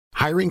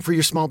Hiring for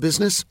your small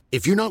business?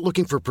 If you're not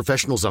looking for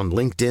professionals on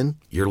LinkedIn,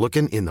 you're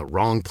looking in the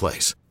wrong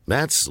place.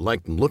 That's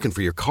like looking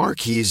for your car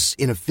keys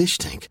in a fish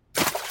tank.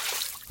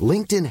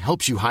 LinkedIn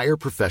helps you hire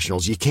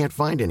professionals you can't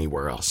find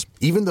anywhere else,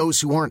 even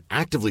those who aren't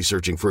actively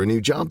searching for a new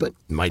job but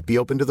might be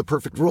open to the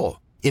perfect role.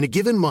 In a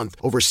given month,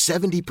 over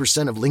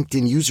 70% of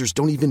LinkedIn users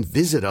don't even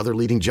visit other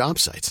leading job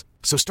sites.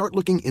 So start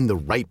looking in the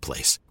right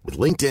place. With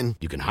LinkedIn,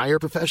 you can hire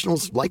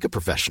professionals like a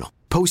professional.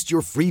 Post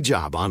your free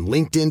job on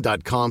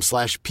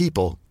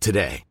linkedin.com/people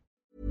today.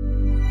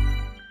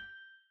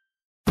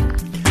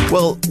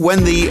 Well,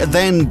 when the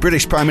then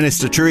British Prime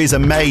Minister Theresa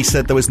May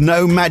said there was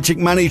no magic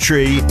money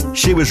tree,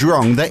 she was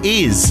wrong. There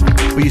is,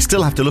 but you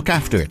still have to look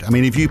after it. I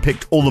mean, if you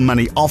picked all the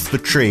money off the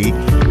tree,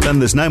 then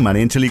there's no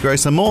money until you grow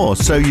some more.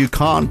 So you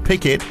can't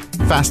pick it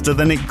faster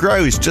than it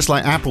grows, just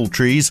like apple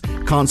trees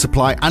can't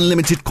supply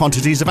unlimited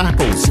quantities of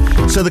apples.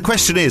 So the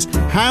question is,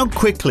 how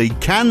quickly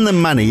can the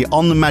money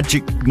on the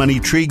magic money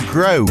tree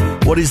grow?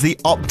 What is the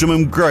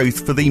optimum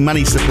growth for the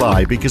money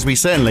supply? Because we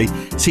certainly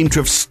seem to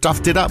have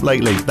stuffed it up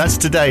lately. That's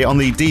today on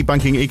the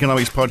Debunking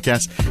Economics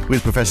podcast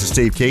with Professor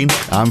Steve Keen.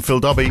 I'm Phil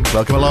Dobbie.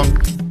 Welcome along.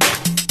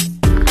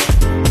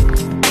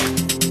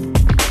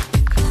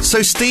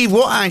 So, Steve,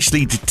 what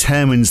actually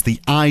determines the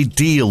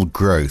ideal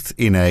growth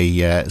in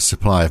a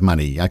supply of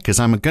money? Because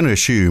I'm going to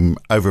assume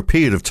over a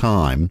period of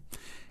time,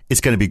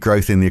 it's going to be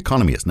growth in the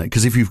economy, isn't it?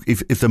 Because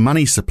if the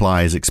money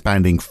supply is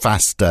expanding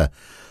faster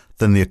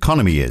than the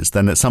economy is,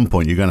 then at some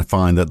point you're going to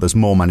find that there's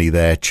more money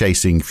there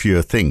chasing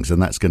fewer things,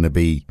 and that's going to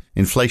be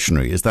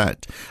inflationary. Is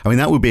that? I mean,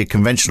 that would be a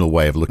conventional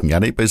way of looking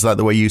at it, but is that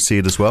the way you see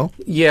it as well?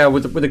 Yeah,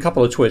 with a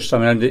couple of twists. I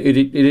mean,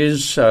 it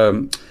is.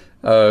 You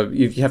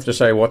have to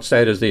say what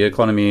state is the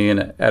economy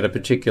in at a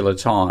particular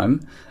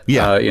time.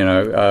 Yeah,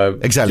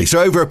 exactly.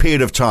 So over a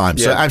period of time.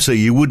 Yeah. So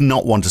absolutely, you would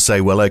not want to say,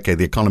 well, okay,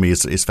 the economy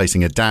is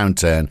facing a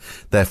downturn,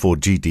 therefore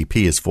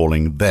GDP is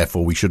falling,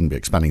 therefore we shouldn't be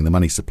expanding the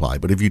money supply.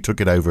 But if you took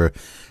it over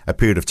a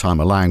period of time,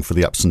 allowing for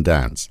the ups and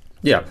downs.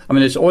 Yeah, I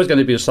mean, it's always going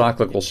to be a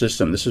cyclical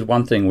system. This is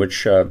one thing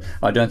which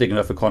I don't think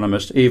enough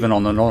economists, even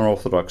on the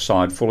non-orthodox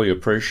side, fully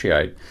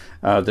appreciate.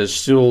 There's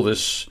still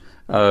this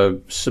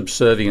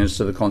subservience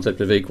to the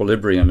concept of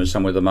equilibrium as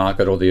somewhere the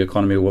market or the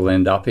economy will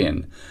end up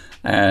in.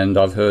 And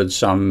I've heard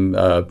some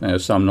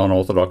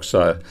non-orthodox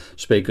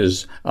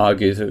speakers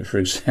argue that, for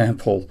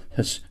example,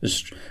 as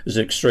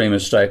extreme a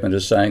statement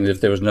as saying that if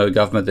there was no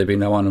government, there'd be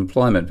no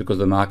unemployment because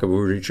the market would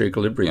reach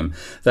equilibrium.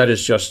 That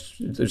is just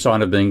a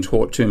sign of being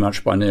taught too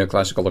much by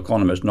neoclassical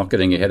economists, not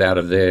getting your head out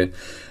of their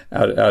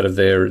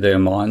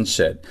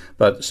mindset.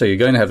 But so you're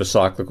going to have a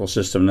cyclical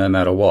system no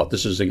matter what.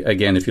 This is,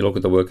 again, if you look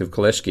at the work of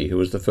Koleski, who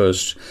was the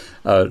first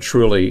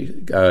truly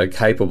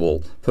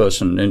capable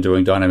person in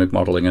doing dynamic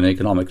modelling and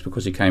economics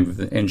because he came from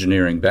an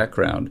engineering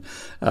background.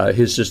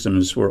 His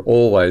systems were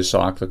always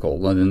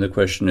cyclical. And then the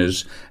question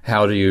is,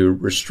 how do you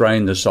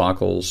restrain the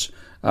cycles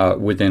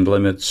within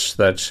limits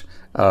that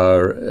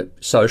are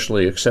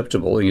socially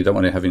acceptable? You don't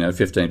want to have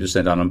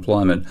 15%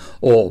 unemployment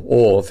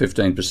or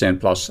 15%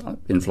 plus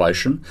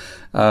inflation.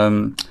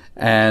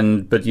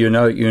 But you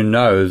know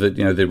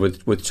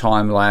that with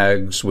time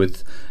lags,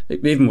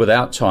 even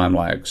without time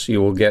lags,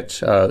 you will get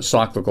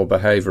cyclical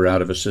behaviour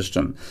out of a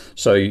system.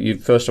 So you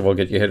first of all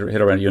get your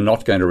head around. You're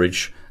not going to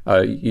reach.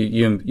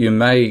 You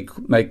may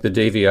make the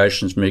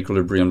deviations from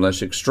equilibrium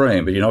less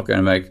extreme, but you're not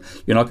going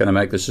to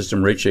make the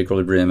system reach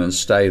equilibrium and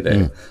stay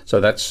there. So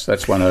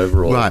that's one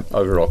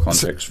overall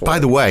context. So, by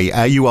the way,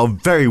 you are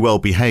very well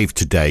behaved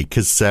today,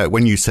 because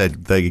when you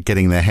said they're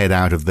getting their head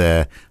out of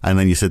their, and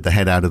then you said the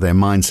head out of their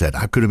mindset,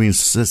 I could have been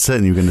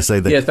certain you were going to say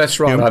that. Yes, that's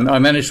right. I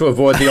managed to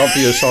avoid the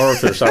obvious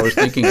orifice I was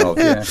thinking of.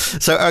 Yeah.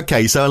 So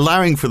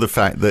allowing for the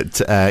fact that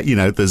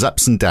there's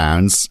ups and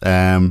downs.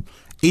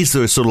 Is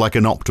there sort of like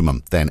an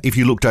optimum then? If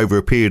you looked over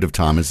a period of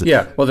time, should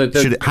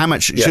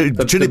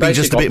it be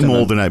just a bit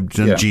more than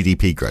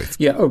GDP growth?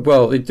 Yeah.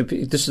 Well,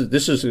 this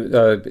is.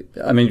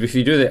 I mean, if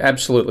you do the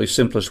absolutely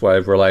simplest way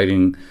of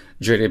relating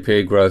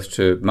GDP growth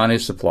to money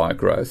supply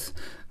growth,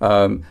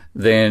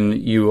 then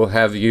you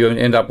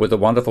end up with a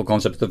wonderful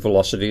concept of the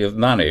velocity of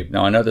money.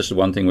 Now, I know this is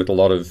one thing with a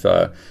lot of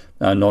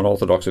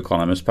non-orthodox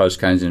economists,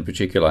 post-Keynes in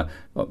particular,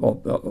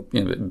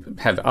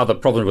 have other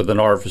problems with an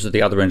orifice at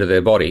the other end of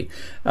their body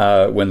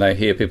when they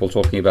hear people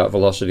talking about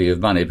velocity of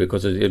money,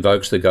 because it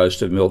evokes the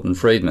ghost of Milton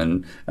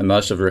Friedman, and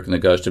most of them reckon the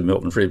ghost of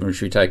Milton Friedman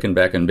should be taken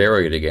back and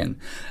buried again.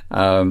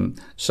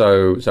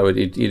 So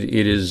it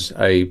is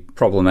a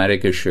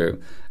problematic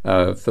issue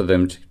for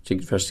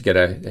us to get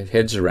our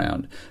heads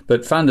around.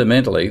 But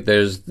fundamentally,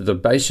 there's the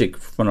basic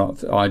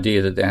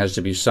idea that there has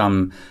to be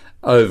some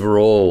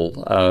overall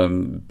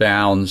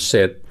bound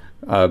set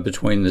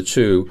between the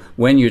two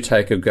when you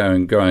take a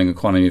growing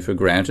economy for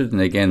granted.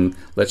 And again,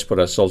 let's put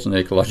ourselves on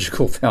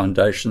ecological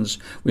foundations.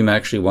 We may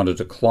actually want a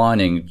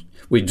declining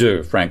we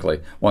do,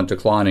 frankly, want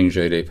declining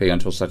GDP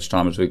until such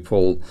time as we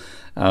pull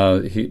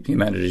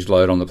humanity's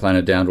load on the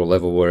planet down to a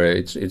level where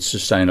it's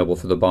sustainable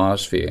for the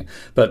biosphere.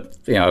 But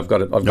I've got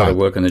to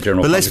work in the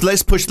general. But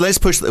let's push.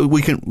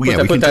 We can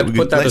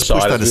put that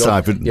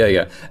aside.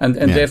 And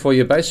therefore,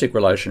 your basic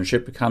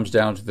relationship comes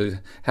down to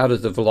how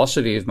does the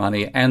velocity of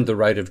money and the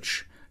rate of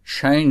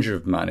change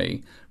of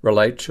money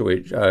relate to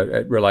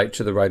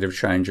the rate of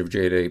change of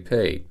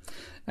GDP,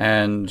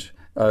 and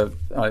I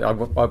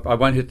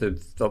won't hit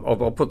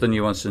I'll put the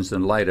nuances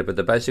in later, but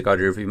the basic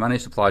idea, if your money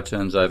supply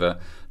turns over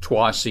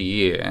twice a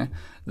year,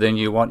 then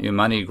you want your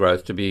money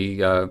growth to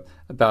be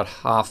about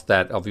half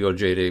that of your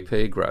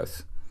GDP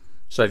growth.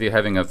 So if you're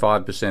having a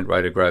 5%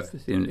 rate of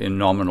growth in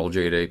nominal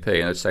GDP,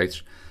 and let's say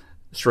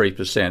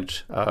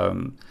 3%,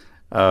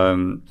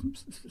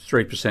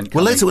 3%.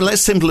 Well,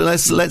 let's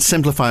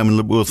simplify,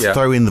 and we'll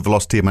throw in the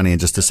velocity of money in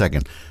just a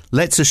second.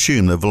 Let's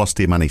assume the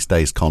velocity of money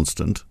stays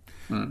constant.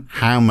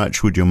 How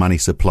much would your money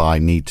supply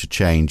need to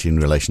change in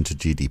relation to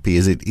GDP?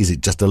 Is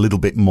it just a little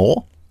bit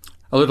more?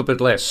 A little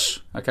bit less,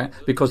 okay?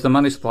 Because the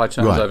money supply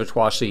turns over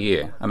twice a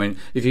year. I mean,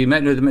 if you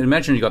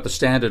imagine you got the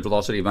standard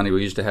velocity of money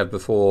we used to have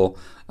before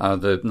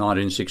the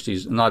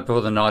 1960s,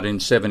 before the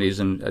 1970s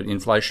and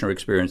inflationary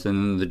experience, and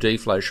then the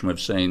deflation we've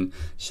seen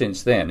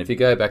since then. If you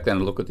go back then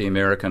and look at the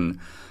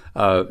American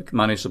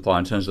money supply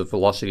in terms of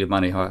velocity of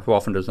money, how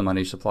often does the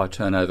money supply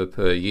turn over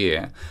per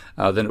year,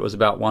 then it was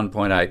about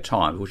 1.8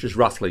 times, which is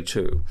roughly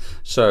 2.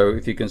 So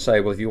if you can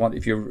say, well,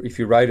 if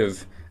your rate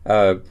of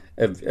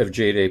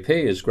GDP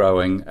is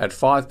growing at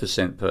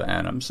 5% per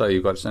annum, so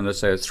you've got, let's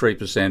say, a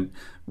 3%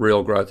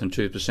 real growth and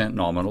 2%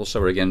 nominal. So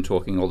we're again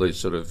talking all these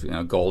sort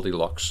of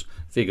Goldilocks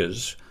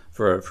figures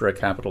for a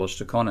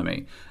capitalist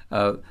economy.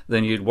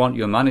 Then you'd want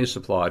your money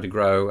supply to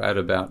grow at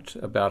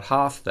about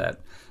half that,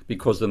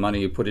 because the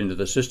money you put into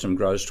the system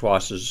grows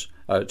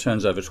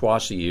turns over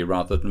twice a year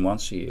rather than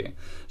once a year.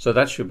 So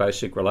that's your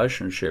basic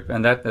relationship,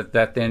 and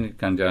that then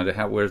comes down to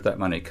where's that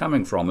money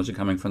coming from? Is it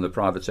coming from the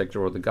private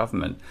sector or the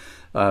government?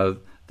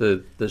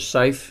 The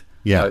safe.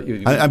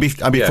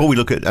 Before we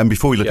look at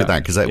that,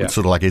 because that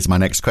sort of like is my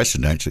next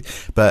question actually.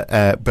 But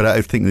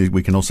I think that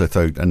we can also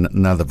throw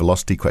another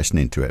velocity question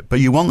into it. But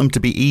you want them to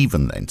be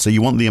even then. So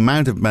you want the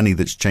amount of money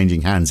that's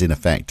changing hands in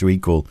effect to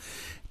equal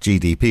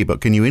GDP.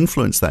 But can you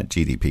influence that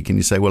GDP? Can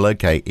you say, well,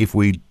 okay, if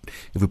we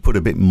put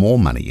a bit more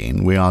money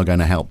in, we are going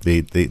to help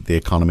the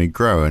economy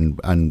grow, and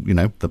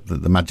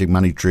the magic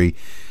money tree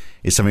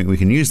is something we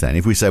can use then.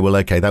 If we say, well,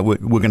 okay, that we're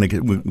going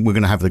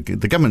to have the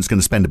government's going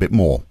to spend a bit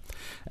more.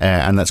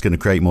 And that's going to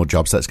create more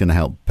jobs. That's going to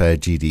help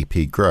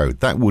GDP grow.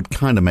 That would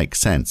kind of make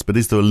sense. But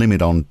is there a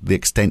limit on the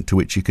extent to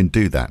which you can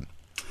do that?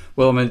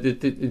 Well, I mean,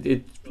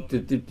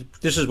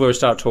 this is where we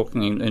start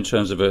talking in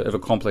terms of a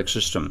complex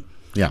system.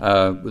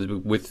 And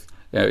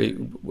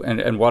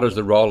what is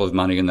the role of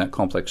money in that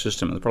complex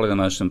system? And probably the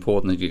most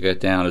important that you get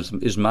down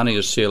is money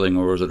a ceiling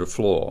or is it a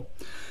floor?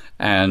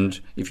 And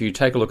if you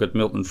take a look at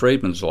Milton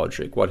Friedman's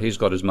logic, what he's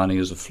got is money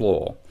as a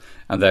floor.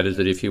 And that is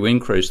that if you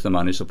increase the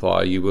money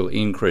supply, you will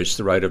increase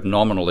the rate of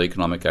nominal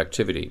economic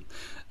activity.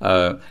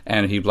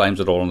 And he blames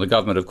it all on the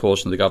government, of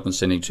course, and the government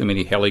sending too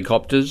many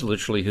helicopters,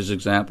 literally his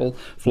example,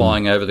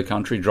 flying over the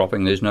country,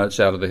 dropping these notes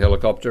out of the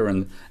helicopter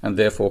and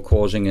therefore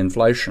causing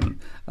inflation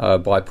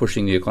by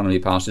pushing the economy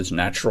past its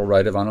natural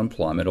rate of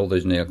unemployment, all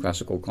these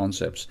neoclassical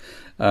concepts.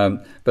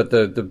 But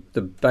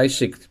the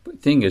basic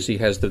thing is he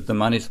has that the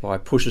money supply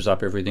pushes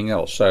up everything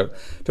else. So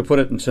to put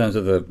it in terms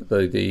of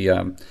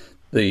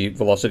the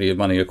velocity of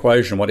money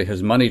equation, what it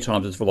has, money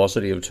times its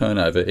velocity of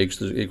turnover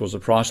equals the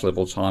price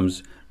level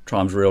times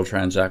real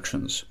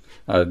transactions.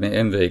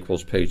 MV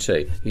equals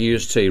PT. He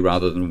used T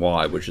rather than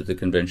Y, which is the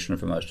convention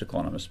for most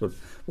economists, but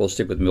we'll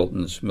stick with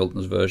Milton's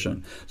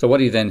version. So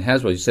what he then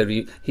has was, he said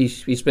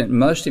he spent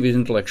most of his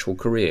intellectual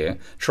career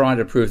trying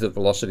to prove that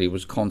velocity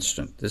was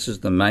constant. This is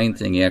the main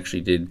thing he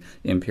actually did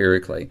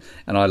empirically.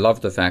 And I love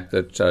the fact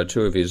that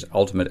two of his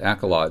ultimate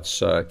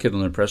acolytes,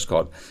 Kittel and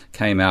Prescott,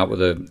 came out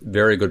with a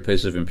very good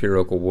piece of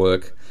empirical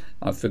work.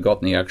 I've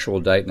forgotten the actual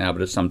date now,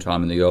 but it's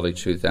sometime in the early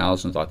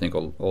 2000s, I think,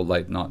 or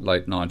late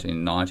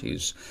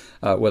 1990s,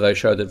 where they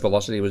showed that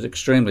velocity was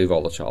extremely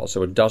volatile,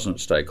 so it doesn't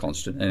stay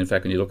constant. And in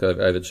fact, when you look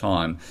over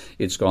time,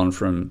 it's gone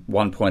from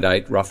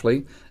 1.8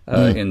 roughly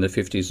in the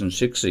 50s and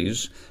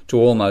 60s to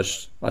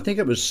almost, I think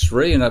it was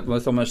 3, and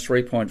with almost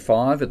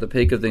 3.5 at the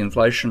peak of the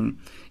inflation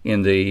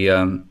in the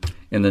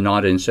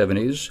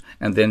 1970s,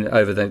 and then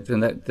over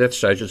that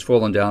stage, it's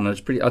fallen down, and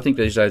it's pretty. I think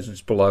these days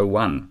it's below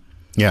 1.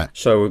 Yeah.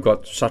 So we've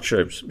got such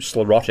a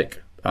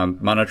sclerotic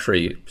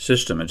monetary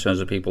system in terms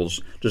of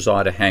people's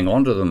desire to hang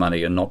on to the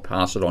money and not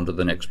pass it on to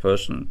the next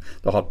person.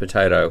 The hot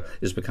potato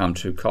has become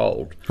too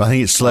cold. I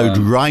think it slowed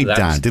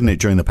down, didn't it,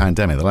 during the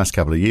pandemic, the last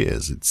couple of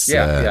years? And this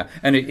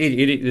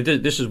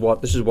is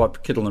what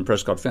Kittel and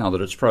Prescott found,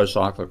 that it's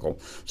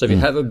pro-cyclical. So if you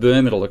have a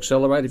boom, it'll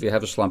accelerate. If you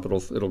have a slump,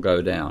 it'll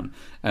go down.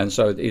 And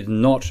so it's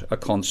not a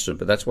constant,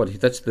 but that's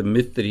the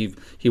myth that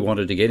he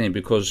wanted to get in,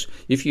 because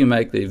if you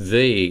make the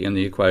V in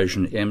the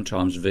equation M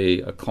times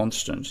V a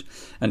constant,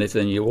 and if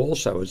then you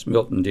also also, as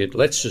Milton did,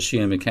 let's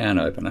assume a can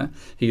opener.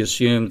 He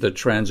assumed that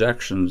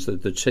transactions,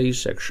 that the T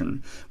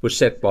section, was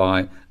set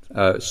by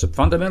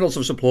fundamentals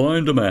of supply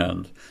and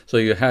demand. So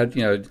you had,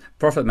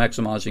 profit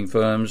maximising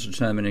firms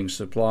determining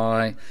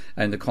supply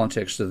and the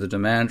context of the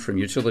demand from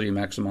utility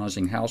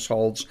maximising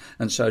households,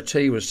 and so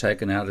T was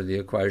taken out of the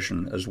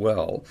equation as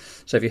well.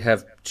 So if you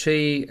have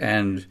T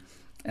and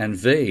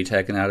V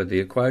taken out of the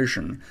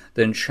equation,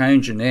 then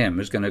change in M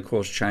is going to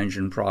cause change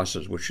in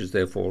prices, which is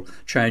therefore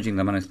changing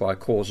the money supply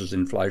causes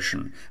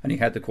inflation. And you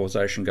had the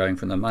causation going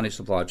from the money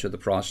supply to the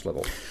price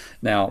level.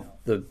 Now,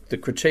 the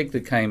critique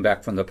that came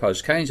back from the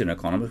post-Keynesian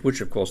economists,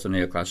 which of course the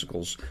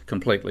neoclassicals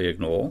completely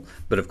ignore,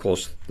 but of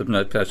course the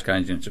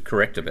post-Keynesians are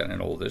correct about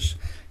in all this,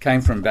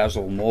 came from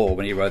Basil Moore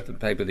when he wrote the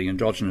paper The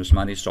Endogenous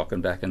Money Stock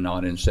back in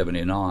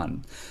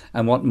 1979.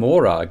 And what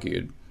Moore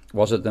argued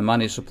was that the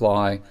money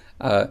supply,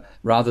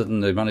 rather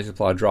than the money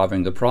supply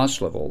driving the price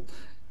level,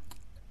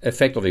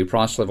 effectively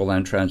price level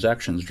and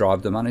transactions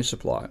drive the money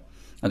supply.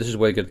 And this is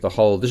where you get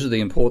this is the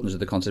importance of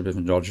the concept of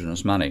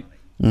endogenous money.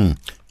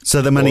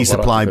 So the money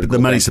supply,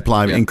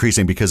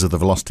 increasing because of the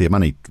velocity of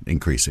money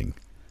increasing?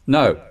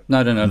 No.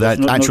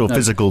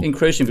 Physical...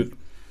 Increasing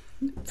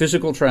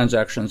physical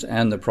transactions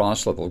and the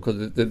price level.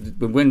 Because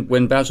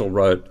when Basil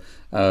wrote,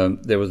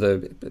 there was a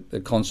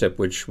concept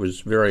which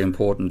was very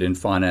important in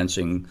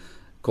financing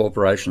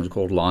corporations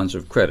called lines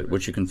of credit,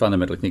 which you can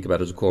fundamentally think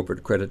about as a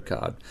corporate credit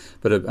card.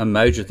 But a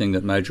major thing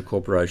that major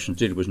corporations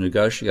did was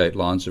negotiate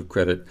lines of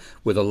credit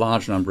with a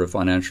large number of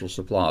financial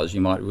suppliers.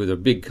 You might, with a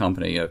big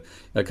company,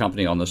 a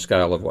company on the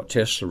scale of what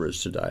Tesla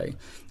is today,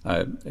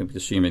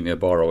 assuming they're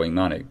borrowing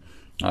money,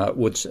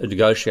 would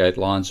negotiate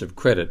lines of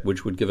credit,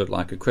 which would give it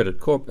like a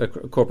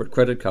corporate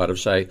credit card of,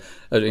 say,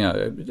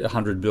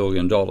 $100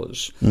 billion.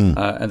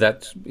 And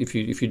that if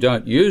you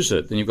don't use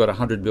it, then you've got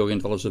 $100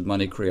 billion of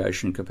money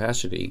creation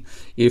capacity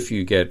if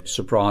you get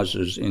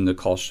surprises in the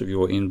cost of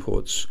your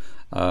inputs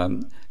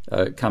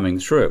coming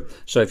through.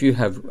 So if you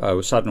have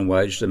sudden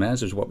wage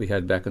demands, as what we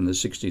had back in the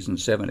 60s and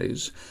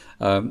 70s,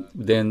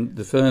 then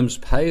the firms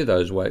pay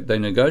those they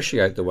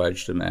negotiate the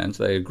wage demands,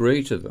 they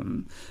agree to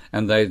them,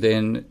 and they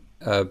then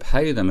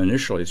pay them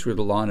initially through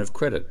the line of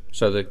credit.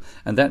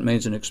 And that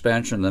means an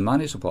expansion in the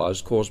money supply is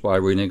caused by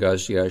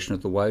renegotiation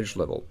at the wage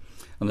level.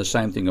 And the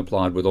same thing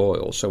applied with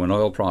oil. So when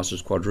oil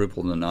prices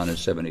quadrupled in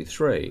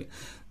 1973,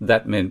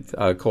 that meant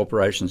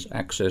corporations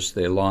accessed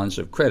their lines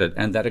of credit,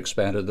 and that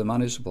expanded the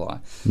money supply.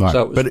 Right.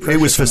 So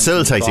it was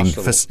facilitating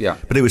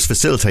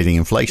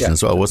inflation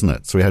as well, wasn't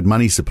it? So we had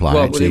money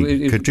supply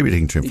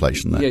contributing to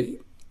inflation there. Yeah.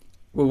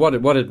 Well,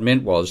 what it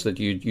meant was that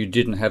you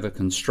didn't have a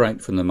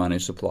constraint from the money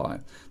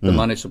supply. The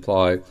money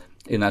supply,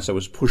 in that sense,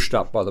 was pushed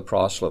up by the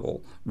price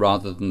level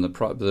rather than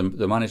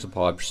the money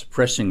supply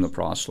suppressing the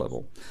price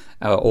level.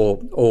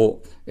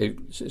 So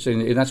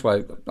that's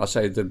why I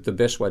say the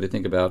best way to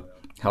think about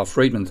how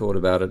Friedman thought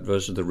about it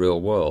versus the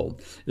real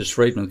world is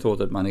Friedman thought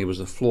that money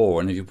was a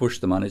floor, and if you push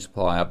the money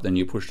supply up, then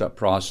you pushed up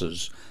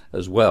prices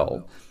as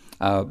well.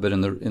 But in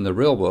the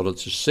real world,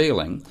 it's a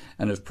ceiling,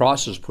 and if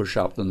prices push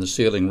up, then the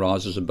ceiling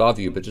rises above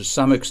you. But to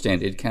some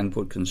extent, it can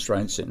put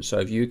constraints in. So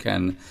if you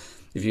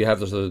have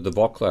the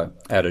Bockler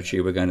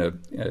attitude, we're going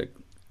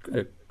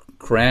to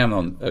cram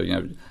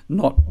on,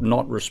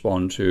 not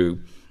respond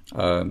to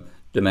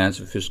demands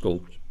for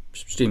fiscal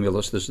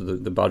stimulus. This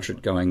is the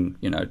budget going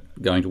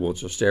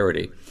towards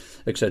austerity,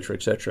 etc.,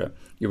 etc.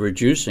 You're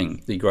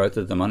reducing the growth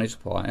of the money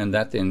supply, and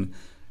that then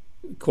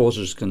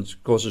causes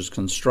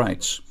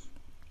constraints.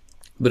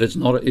 But it's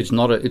not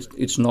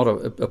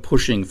a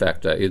pushing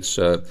factor. It's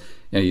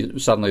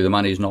suddenly the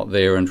money is not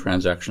there and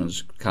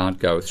transactions can't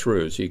go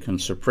through. So you can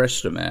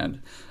suppress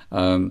demand,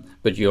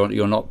 but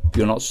you're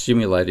not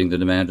stimulating the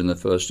demand in the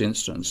first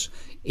instance.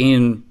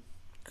 In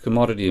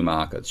commodity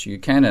markets, you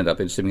can end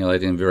up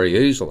stimulating them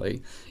very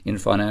easily in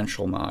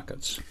financial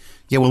markets.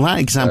 Yeah, well, that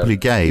example you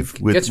gave...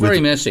 It's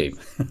very messy.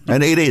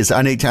 And it is.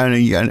 And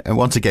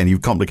once again,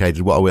 you've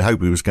complicated what I would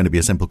hope it was going to be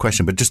a simple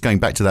question. But just going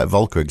back to that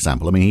Volcker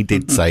example, I mean, he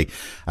did say,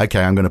 OK,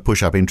 I'm going to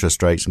push up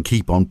interest rates and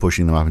keep on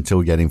pushing them up until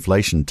we get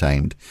inflation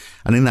tamed.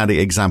 And in that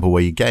example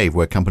where you gave,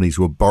 where companies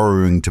were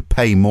borrowing to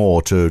pay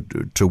more to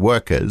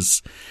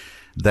workers,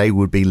 they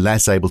would be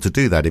less able to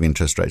do that if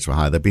interest rates were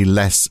higher. They'd be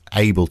less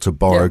able to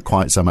borrow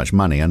quite so much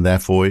money, and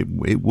therefore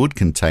it would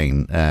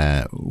contain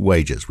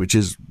wages, which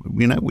is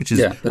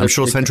I'm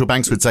sure central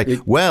banks would say,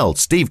 well,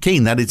 Steve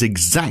Keen, that is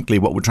exactly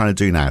what we're trying to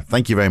do now.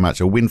 Thank you very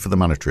much. A win for the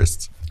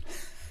monetarists.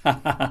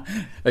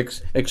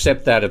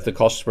 Except that if the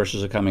cost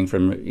pressures are coming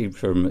from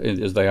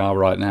as they are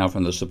right now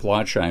from the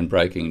supply chain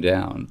breaking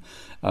down,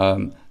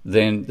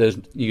 then there's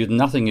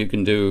nothing you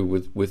can do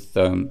with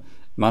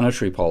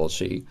monetary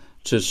policy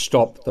to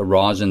stop the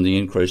rise in the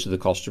increase of the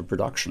cost of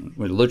production.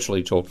 We're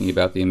literally talking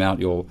about the amount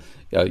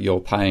you're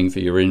paying for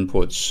your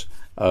inputs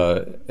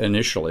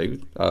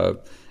initially,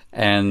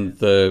 and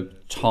the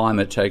time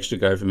it takes to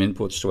go from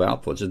inputs to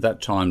outputs. At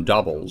that time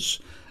doubles,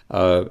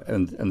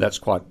 and that's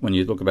quite. When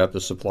you look about the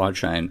supply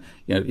chain,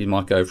 you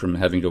might go from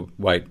having to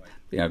wait,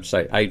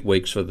 say 8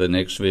 weeks for the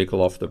next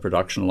vehicle off the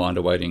production line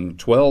to waiting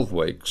 12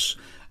 weeks.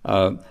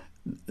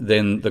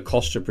 then the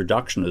cost of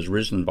production has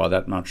risen by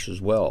that much as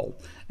well.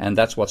 And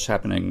that's what's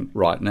happening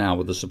right now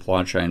with the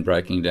supply chain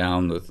breaking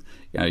down, with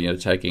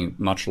taking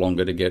much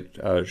longer to get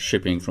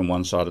shipping from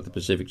one side of the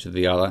Pacific to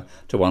the other,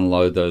 to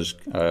unload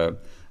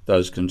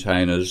those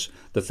containers.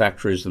 The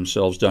factories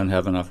themselves don't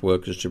have enough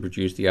workers to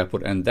produce the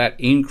output, and that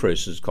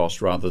increases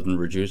costs rather than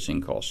reducing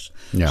costs.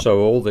 Yeah. So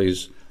all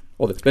these...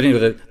 But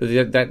anyway,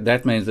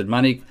 that means that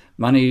money.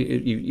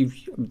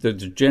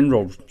 The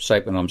general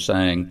statement I'm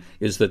saying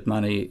is that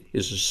money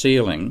is a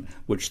ceiling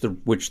which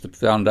the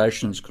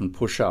foundations can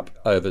push up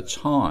over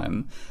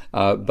time.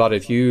 But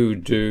if you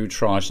do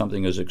try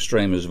something as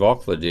extreme as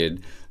Voeckler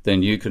did,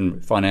 then you can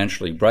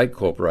financially break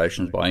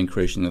corporations by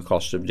increasing the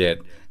cost of debt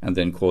and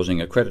then causing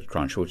a credit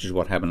crunch, which is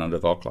what happened under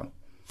Voeckler.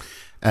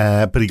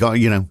 But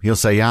he'll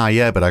say,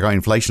 but I got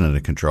inflation under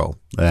control.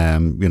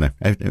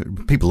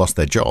 People lost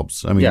their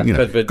jobs. I mean,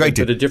 but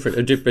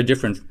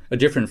a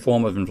different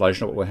form of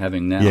inflation, what we're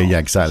having now. Yeah,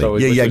 exactly. So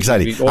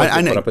exactly.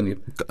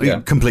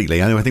 Completely.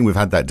 And I think we've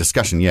had that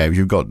discussion. Yeah,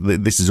 you've got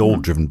this is all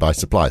driven by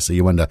supply. So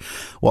you wonder,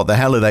 what the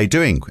hell are they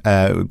doing?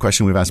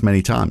 Question we've asked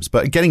many times.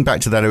 But getting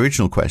back to that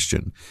original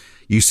question,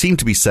 you seem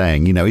to be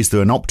saying, is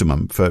there an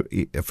optimum for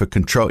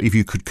control? If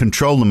you could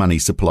control the money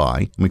supply,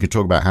 and we could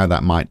talk about how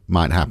that might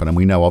happen. And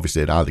we know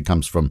obviously it either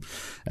comes from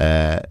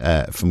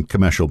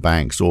commercial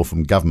banks or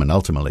from government.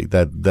 Ultimately,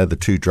 they're the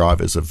two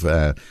drivers of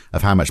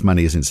how much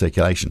money is in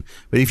circulation.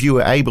 But if you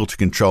were able to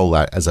control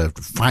that as a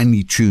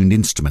finely tuned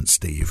instrument,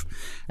 Steve,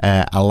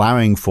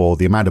 allowing for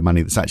the amount of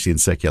money that's actually in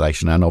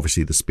circulation and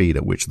obviously the speed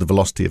at which the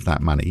velocity of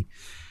that money,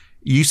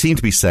 you seem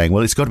to be saying,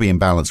 well, it's got to be in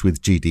balance with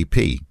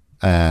GDP.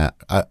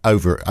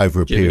 Over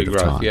a period of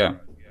time. Yeah.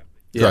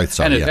 Growth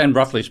side, and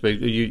roughly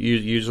speaking, you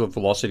use the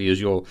velocity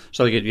as your...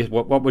 So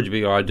what would be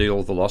your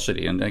ideal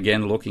velocity? And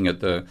again, looking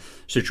at the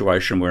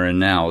situation we're in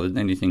now,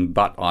 anything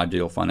but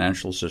ideal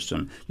financial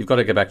system, you've got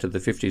to go back to the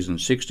 50s and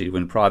 60s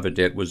when private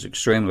debt was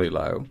extremely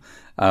low.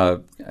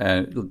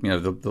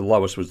 The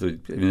lowest was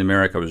in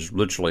America was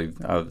literally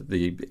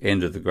the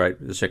end of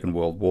the Second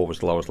World War was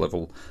the lowest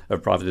level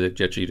of private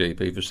debt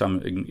GDP for some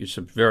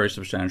very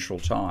substantial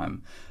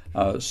time.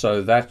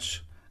 So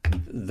that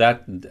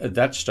at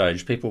that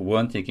stage, people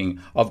weren't thinking,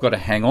 I've got to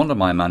hang on to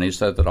my money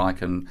so that I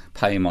can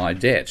pay my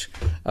debt.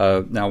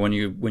 Now, when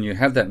you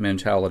have that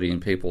mentality in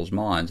people's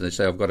minds, they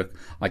say,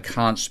 I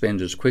can't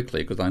spend as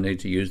quickly because I need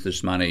to use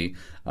this money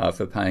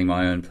for paying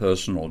my own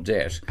personal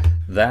debt.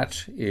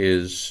 That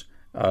is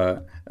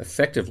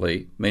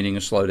effectively meaning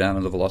a slowdown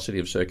in the velocity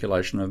of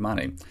circulation of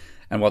money.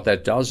 And what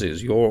that does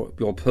is your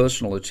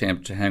personal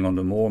attempt to hang on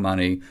to more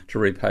money to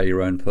repay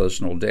your own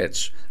personal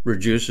debts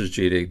reduces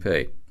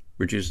GDP,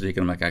 reduces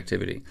economic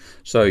activity.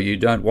 So you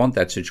don't want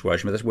that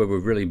situation, but that's where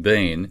we've really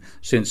been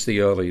since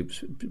pretty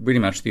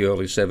much the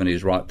early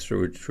 70s right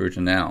through to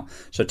now.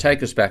 So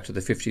take us back to the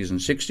 50s and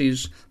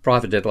 60s,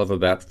 private debt level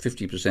about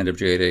 50% of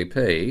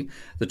GDP.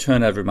 The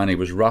turnover of money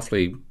was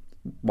roughly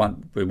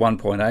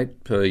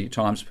 1.8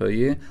 times per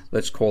year,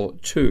 let's call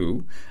it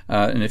 2.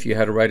 And if you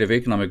had a rate of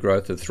economic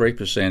growth of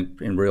 3%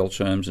 in real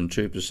terms and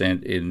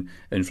 2% in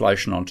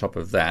inflation on top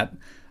of that,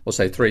 or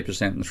say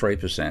 3% and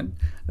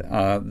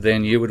 3%,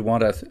 then you would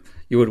want a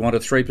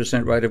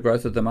 3% rate of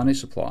growth of the money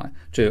supply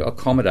to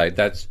accommodate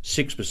that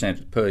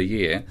 6% per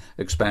year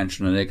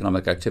expansion in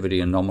economic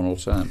activity in nominal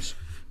terms.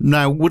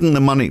 Now, wouldn't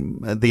the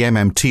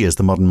MMT, as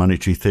the modern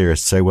monetary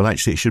theorists say, well,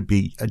 actually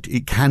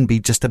it can be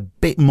just a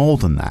bit more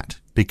than that?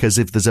 Because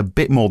if there's a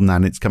bit more than that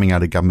and it's coming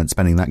out of government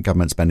spending, that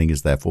government spending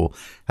is therefore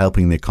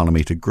helping the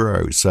economy to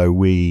grow. So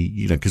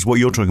because what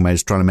you're talking about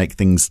is trying to make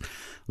things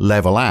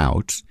level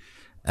out.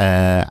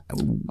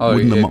 Wouldn't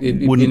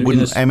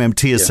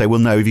MMTers say, well,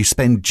 no, if you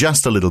spend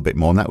just a little bit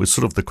more, and that was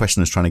sort of the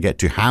question I was trying to get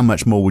to, how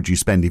much more would you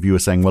spend if you were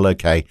saying, well,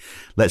 okay,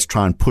 let's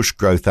try and push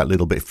growth that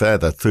little bit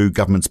further through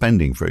government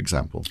spending, for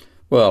example?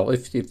 Well,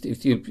 if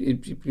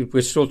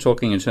we're still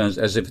talking in terms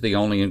as if the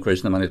only increase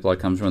in the money supply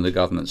comes from the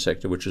government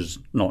sector, which is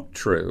not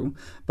true.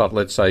 But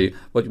let's say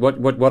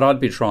what I'd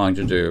be trying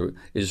to do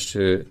is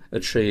to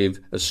achieve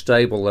a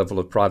stable level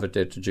of private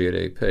debt to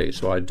GDP.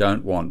 So I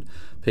don't want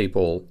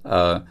people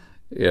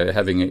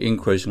having an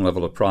increasing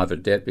level of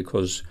private debt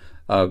because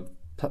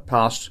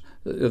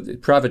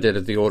private debt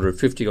at the order of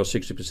 50 or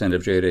 60%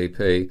 of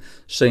GDP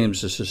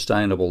seems a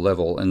sustainable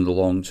level in the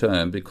long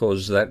term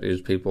because that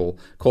is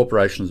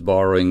corporations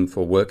borrowing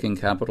for working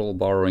capital,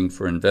 borrowing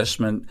for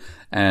investment,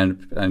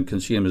 and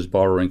consumers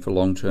borrowing for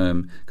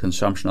long-term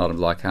consumption items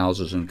like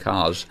houses and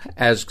cars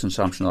as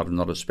consumption items,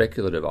 not as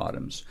speculative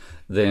items.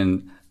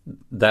 Then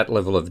that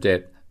level of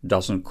debt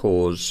doesn't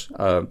cause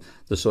the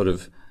sort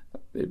of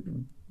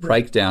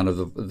breakdown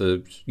of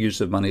the use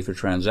of money for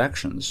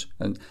transactions.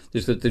 And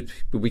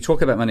we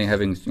talk about money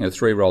having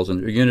three roles: a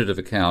unit of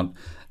account,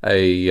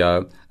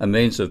 a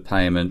means of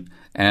payment,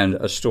 and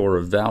a store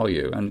of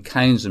value. And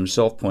Keynes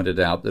himself pointed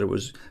out that it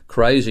was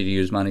crazy to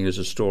use money as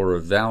a store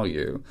of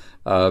value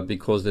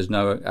because there's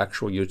no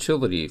actual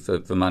utility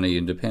for money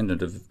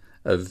independent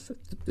of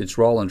its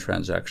role in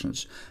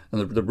transactions.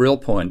 And the real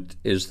point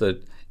is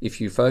that if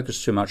you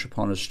focus too much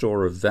upon a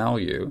store of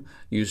value,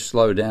 you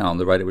slow down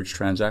the rate at which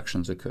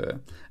transactions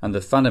occur. And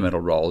the fundamental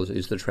role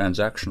is the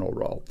transactional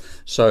role.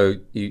 So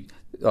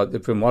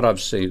from what I've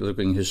seen,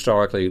 looking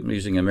historically,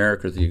 using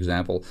America as the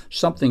example,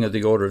 something of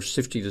the order of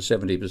 50 to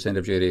 70%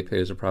 of GDP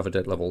as a private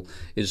debt level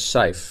is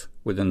safe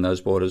within those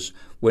borders.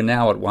 We're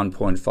now at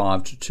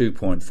 1.5 to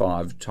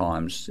 2.5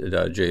 times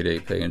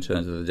GDP in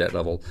terms of the debt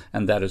level,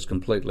 and that has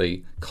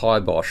completely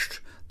kiboshed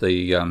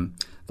the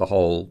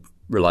whole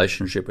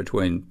relationship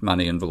between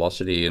money and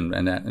velocity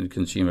and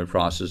consumer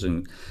prices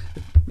and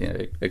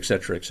et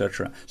cetera, et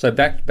cetera. So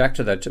back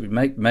to that, to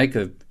make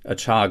a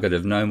target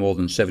of no more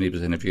than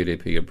 70% of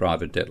GDP at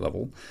private debt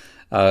level.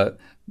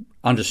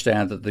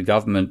 Understand that the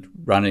government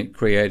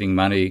creating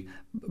money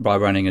by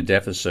running a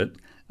deficit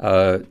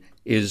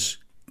is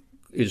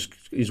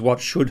what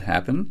should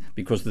happen,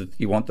 because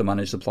you want the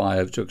money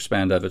supply to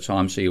expand over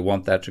time, so you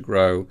want that to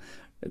grow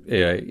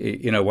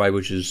in a way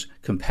which is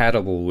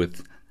compatible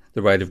with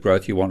the rate of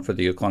growth you want for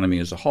the economy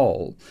as a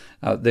whole.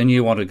 Then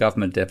you want a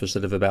government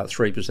deficit of about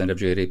 3% of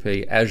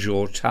GDP as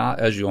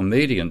your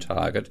median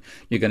target.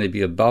 You're going to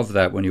be above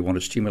that when you want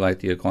to stimulate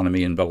the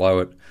economy and below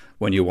it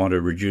when you want to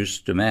reduce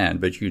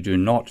demand. But you do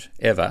not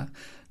ever,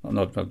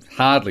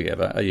 hardly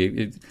ever,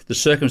 the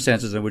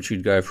circumstances in which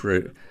you'd go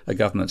for a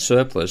government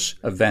surplus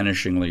are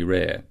vanishingly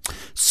rare.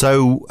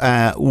 So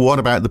what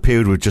about the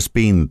period we've just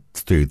been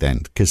through then?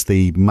 Because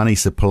the money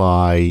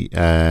supply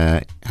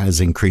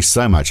has increased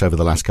so much over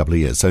the last couple of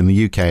years. So in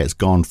the UK, it's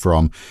gone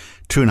from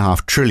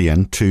 2.5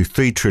 trillion to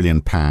 £3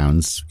 trillion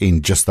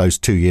in just those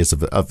 2 years of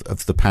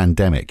the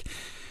pandemic.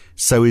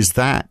 So is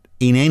that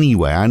in any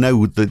way, I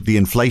know the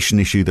inflation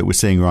issue that we're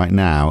seeing right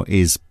now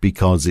is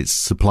because it's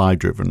supply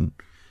driven,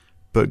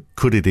 but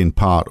could it in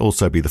part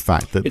also be the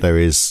fact that there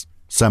is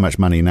so much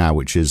money now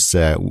which is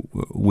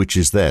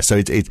there?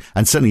 So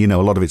and certainly, a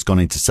lot of it's gone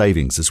into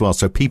savings as well.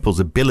 So people's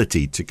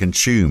ability to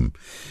consume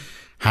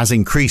has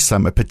increased so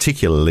much,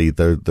 particularly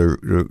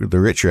the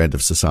richer end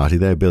of society.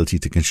 Their ability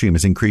to consume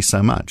has increased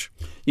so much.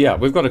 Yeah,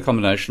 we've got a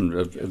combination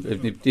of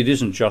it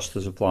isn't just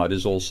the supply. It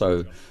is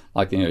also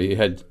you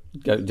had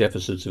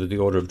deficits of the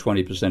order of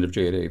 20% of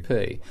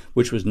GDP,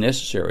 which was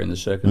necessary in the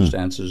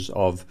circumstances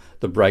of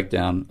the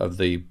breakdown of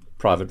the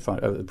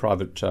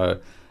private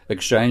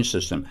exchange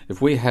system.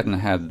 If we hadn't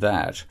had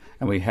that,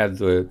 and we had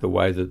the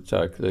way that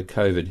the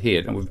COVID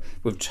hit, and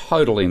we've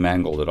totally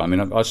mangled it. I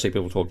mean, I see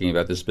people talking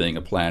about this being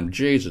a plan.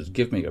 Jesus,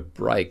 give me a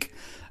break.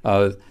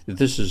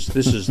 This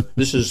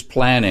is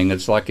planning.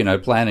 It's like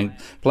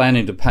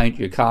planning to paint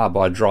your car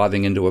by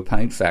driving into a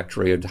paint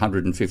factory at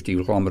 150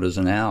 kilometres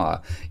an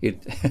hour.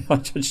 I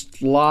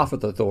just laugh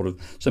at the thought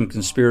of some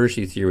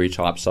conspiracy theory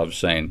types I've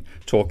seen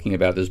talking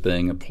about this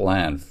being a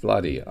plan.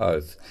 Bloody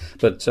oath!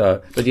 But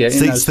yeah,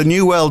 it's the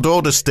New World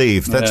Order,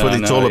 Steve. That's what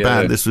it's all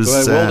about. This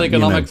was World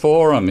Economic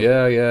Forum.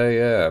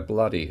 Yeah.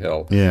 Bloody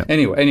hell. Yeah.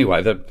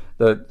 Anyway,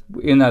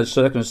 in those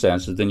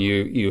circumstances, then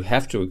you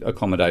have to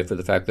accommodate for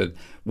the fact that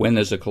when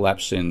there's a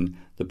collapse in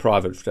the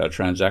private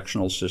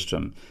transactional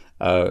system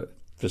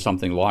for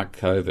something like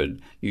COVID,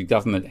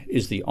 government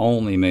is the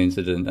only means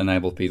that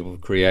enables people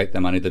to create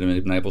the money that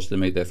enables them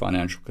to meet their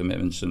financial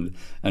commitments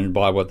and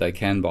buy what they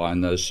can buy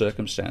in those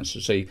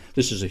circumstances. See,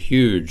 this is a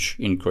huge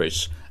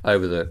increase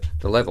over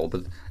the level,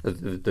 but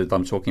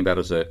I'm talking about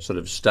as a sort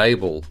of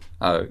stable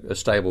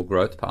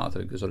growth path,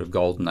 a sort of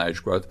golden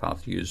age growth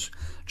path, to use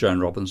Joan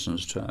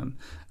Robinson's term.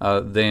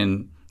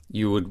 Then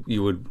you're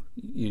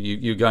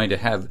going to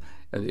have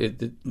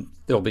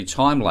there'll be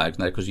time lag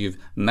now because you've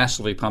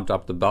massively pumped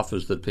up the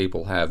buffers that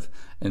people have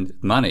in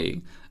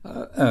money.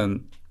 The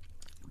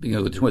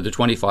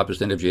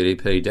 25% of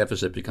GDP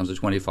deficit becomes a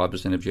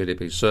 25% of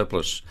GDP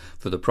surplus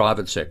for the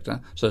private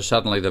sector. So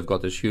suddenly they've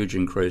got this huge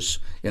increase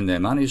in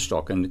their money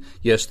stock. And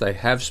yes, they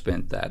have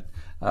spent that,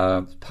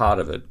 part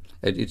of it.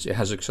 It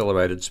has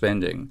accelerated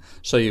spending.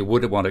 So you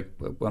would want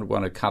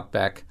to cut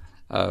back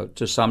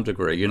to some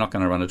degree. You're not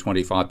going to run a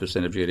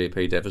 25% of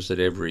GDP deficit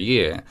every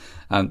year.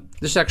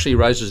 This actually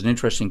raises an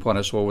interesting point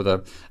I saw with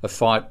a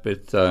fight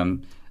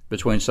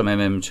between some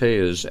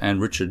MMTers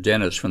and Richard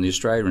Dennis from the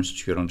Australia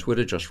Institute on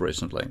Twitter just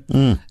recently.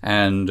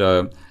 And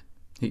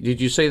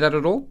did you see that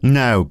at all?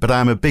 No, but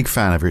I'm a big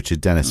fan of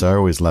Richard Dennis. I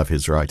always love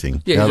his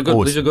writing. Yeah, he's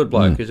a good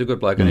bloke. He's a good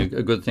bloke and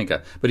a good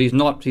thinker. But he's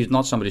not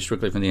somebody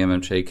strictly from the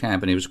MMT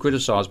camp. And he was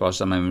criticised by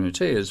some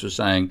MMTers for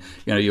saying,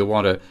 if you're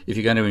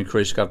going to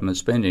increase government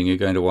spending, you're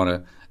going to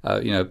want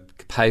to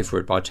pay for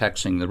it by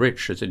taxing the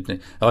rich.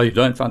 You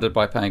don't fund it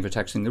by paying for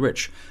taxing the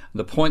rich.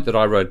 The point that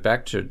I wrote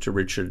back to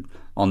Richard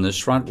on this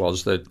front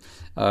was that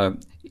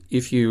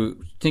if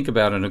you think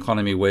about an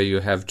economy where you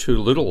have too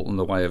little in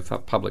the way of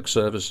public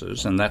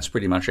services, and that's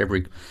pretty much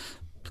every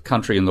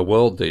country in the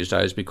world these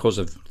days because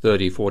of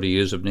 30, 40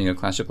 years of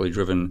neoclassically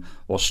driven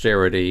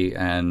austerity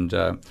and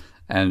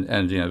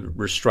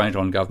restraint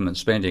on government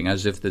spending,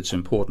 as if it's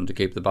important to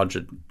keep the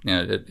budget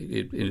at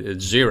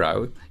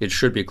zero. It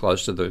should be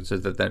close to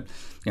that.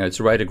 It's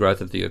the rate of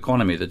growth of the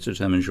economy that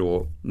determines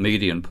your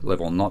median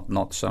level,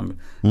 not some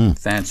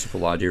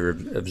fanciful idea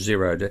of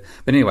zero. But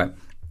anyway,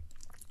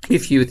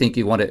 if you think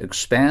you want to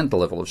expand the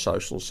level of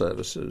social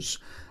services,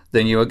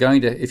 then you are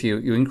going to, if you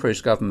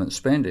increase government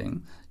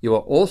spending, you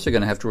are also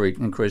going to have to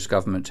increase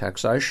government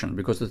taxation,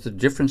 because it's the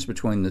difference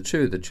between the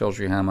two that tells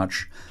you how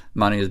much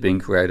money is being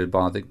created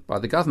by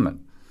the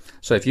government.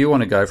 So if you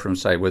want to go from,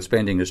 say, where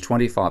spending is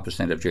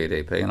 25% of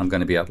GDP, and I'm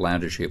going to be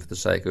outlandish here for the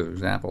sake of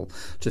example,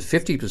 to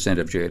 50%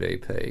 of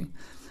GDP,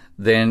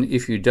 then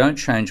if you don't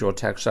change your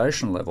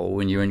taxation level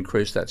when you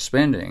increase that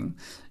spending,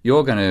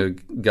 you're going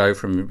to go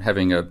from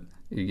having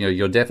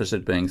your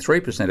deficit being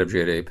 3% of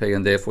GDP,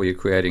 and therefore you're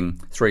creating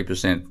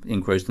 3%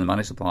 increase in the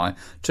money supply,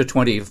 to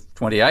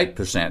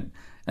 28%.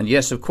 And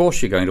yes, of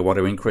course, you're going to want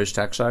to increase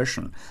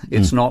taxation.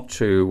 It's not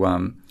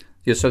to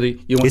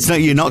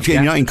you're not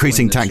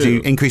increasing tax.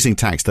 You're increasing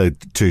tax though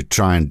to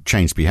try and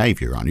change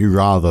behaviour, aren't you?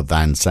 Rather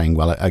than saying,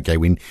 well, okay,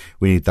 we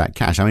need that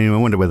cash. I mean, I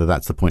wonder whether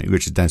that's the point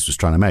Richard Dennis was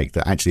trying to make.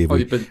 That actually,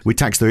 if we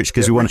tax the rich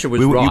because we want. Richard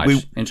was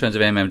right in terms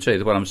of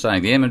MMT. What I'm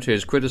saying, the MMT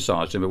has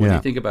criticised him, but when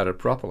you think about it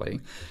properly,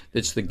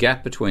 it's the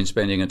gap between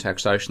spending and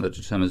taxation that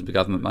determines the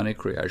government money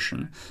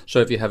creation.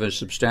 So if you have a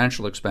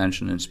substantial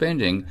expansion in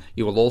spending,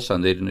 you will also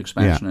need an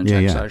expansion in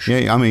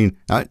taxation. Yeah. I mean,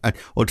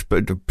 or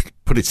to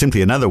put it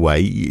simply another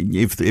way,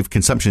 if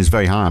consumption is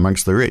very high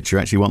amongst the rich, you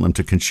actually want them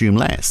to consume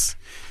less.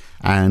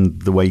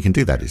 And the way you can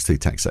do that is through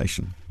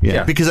taxation.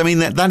 Yeah. Because, I mean,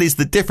 that is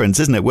the difference,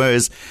 isn't it?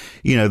 Whereas,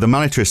 the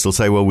monetarists will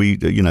say, well,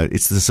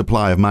 it's the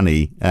supply of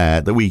money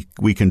that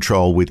we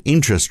control with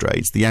interest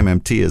rates. The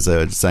MMTers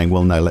are saying,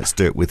 well, no, let's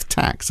do it with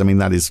tax. I mean,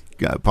 that is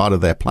part of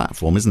their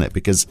platform, isn't it?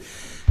 Because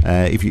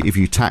if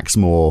you tax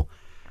more,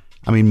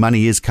 I mean,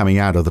 money is coming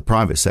out of the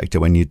private sector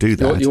when you do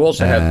that. You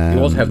also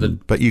have the,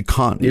 but you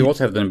can't. You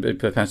also have the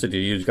capacity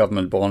to use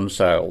government bond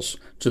sales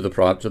to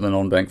the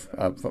non-bank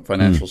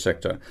financial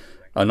sector,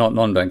 not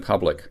non-bank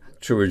public,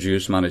 to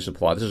reduce money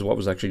supply. This is what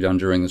was actually done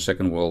during the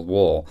Second World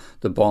War.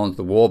 The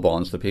war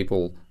bonds, the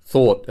people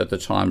thought at the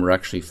time were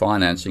actually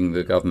financing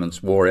the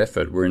government's war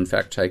effort, were in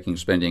fact taking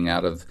spending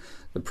out of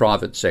the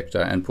private sector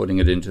and putting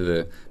it into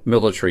the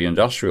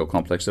military-industrial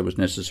complex that was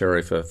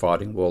necessary for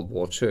fighting World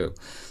War II.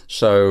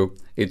 So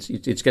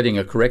it's getting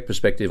a correct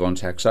perspective on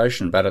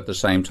taxation, but at the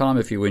same time,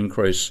 if you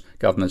increase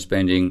government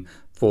spending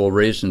for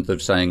reasons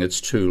of saying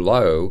it's too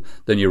low,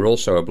 then you're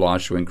also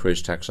obliged to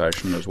increase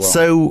taxation as well.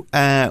 So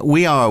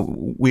we are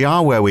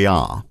where we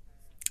are,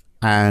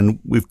 and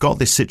we've got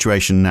this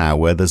situation now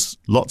where there's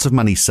lots of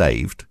money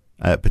saved,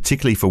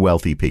 particularly for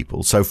wealthy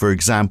people. So, for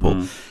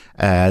example,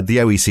 the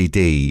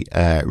OECD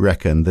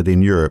reckon that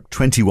in Europe,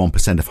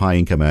 21% of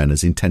high-income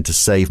earners intend to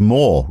save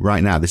more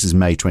right now. This is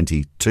May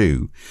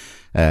 22,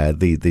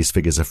 these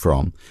figures are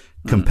from,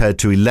 compared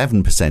to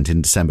 11%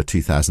 in December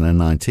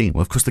 2019.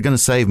 Well, of course, they're going to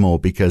save more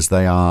because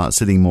they are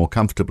sitting more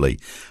comfortably.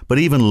 But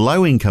even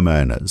low-income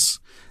earners,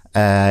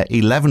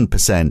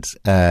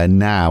 11%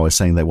 now are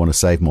saying they want to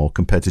save more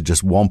compared to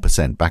just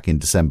 1% back in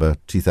December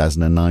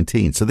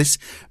 2019. So this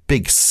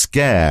big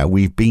scare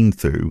we've been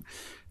through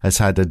has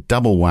had a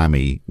double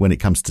whammy when it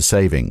comes to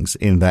savings,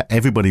 in that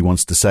everybody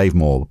wants to save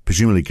more,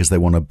 presumably because they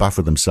want to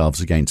buffer themselves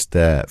against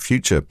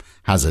future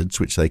hazards,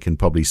 which they can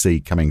probably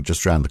see coming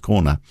just around the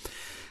corner.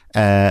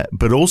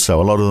 But also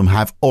a lot of them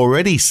have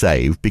already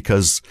saved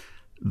because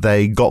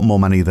they got more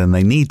money than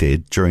they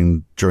needed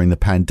during the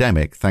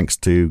pandemic, thanks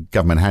to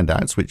government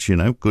handouts, which,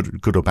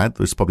 good or bad,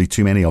 there's probably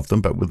too many of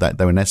them, but with that,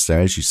 they were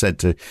necessary, as you said,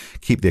 to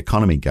keep the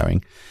economy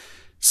going.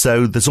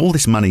 So there's all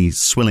this money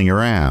swilling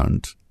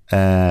around,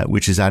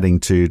 which is adding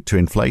to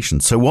inflation.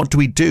 So what do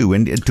we do?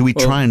 And do we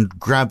try and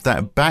grab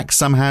that back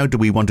somehow? Do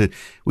we want to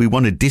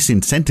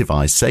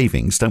disincentivize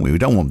savings, don't we?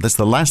 That's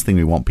the last thing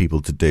we want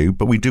people to do,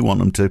 but we do want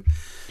them to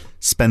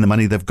spend the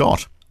money they've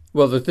got.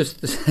 Well, this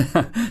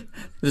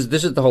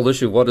is the whole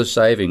issue. What is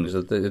savings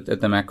at the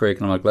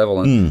macroeconomic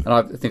level? And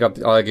I think I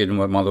argued in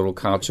my little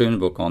cartoon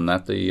book on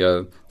that,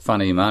 the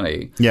funny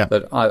money,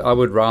 that I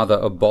would rather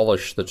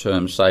abolish the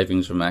term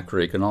savings from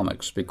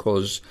macroeconomics,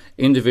 because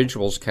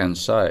individuals can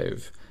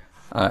save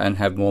and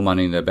have more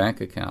money in their bank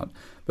account.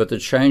 But to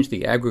change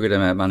the aggregate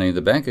amount of money in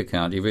the bank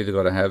account, you've either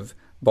got to have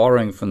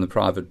borrowing from the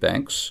private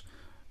banks,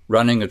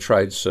 running a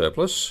trade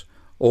surplus,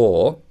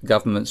 or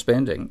government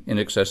spending in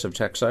excess of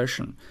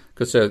taxation.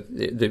 Because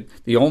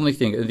the only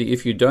thing,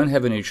 if you don't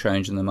have any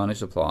change in the money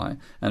supply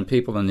and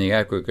people in the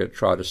aggregate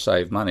try to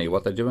save money,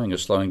 what they're doing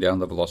is slowing down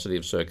the velocity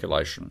of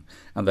circulation,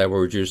 and they will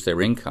reduce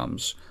their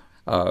incomes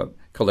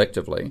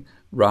collectively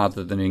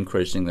rather than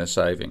increasing their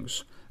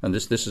savings. And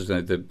this is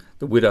the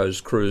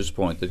widow's cruse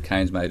point that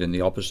Keynes made in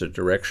the opposite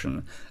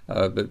direction.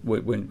 But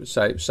when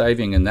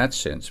saving in that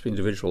sense,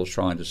 individuals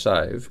trying to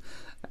save,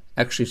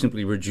 actually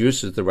simply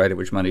reduces the rate at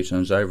which money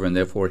turns over, and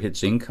therefore it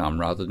hits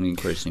income rather than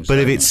increasing savings. But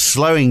if it's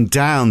slowing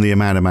down the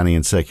amount of money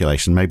in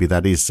circulation, maybe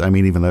that is,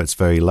 even though it's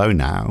very low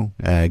now,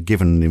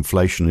 given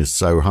inflation is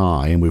so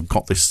high and we've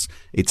got this,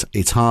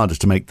 it's harder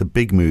to make the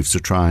big moves to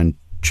try and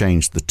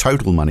change the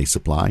total money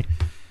supply.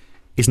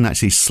 Isn't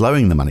actually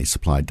slowing the money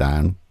supply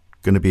down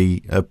going to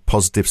be a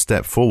positive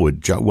step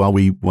forward while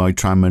we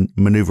try and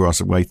manoeuvre our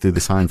way through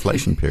this high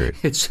inflation period?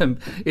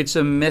 It's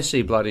a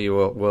messy bloody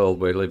world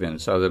we live in.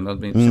 So there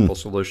must be simple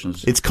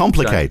solutions. It's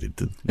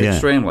complicated.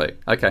 Extremely.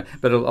 Okay.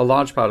 But a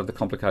large part of the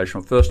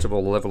complication, first of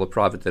all, the level of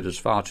private debt is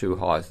far too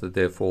high, that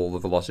therefore the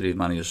velocity of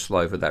money is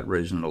slow for that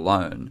reason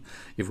alone.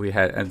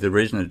 And the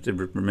reason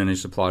that money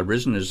supply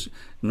risen is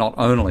not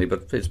only,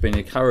 but it's been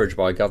encouraged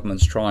by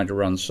governments trying to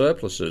run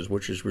surpluses,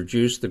 which has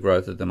reduced the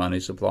growth of the money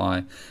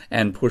supply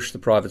and pushed the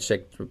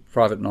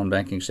private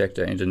non-banking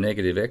sector into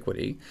negative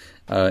equity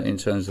in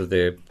terms of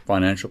their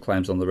financial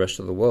claims on the rest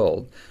of the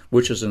world,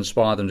 which has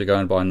inspired them to go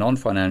and buy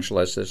non-financial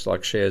assets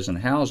like shares and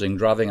housing,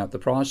 driving up the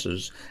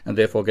prices and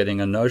therefore getting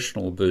a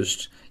notional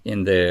boost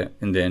in their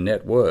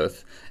net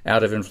worth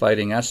out of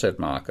inflating asset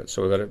markets.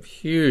 So we've got a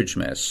huge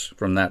mess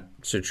from that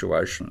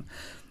situation.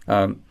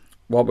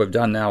 What we've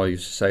done now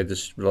is, say,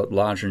 this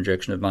large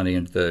injection of money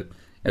into the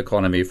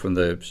economy from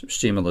the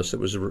stimulus that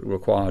was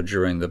required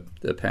during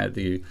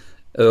the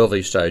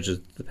early stages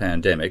of the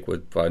pandemic.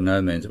 By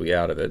no means are we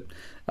out of it.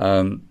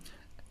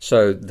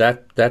 So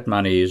that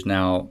money is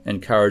now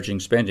encouraging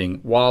spending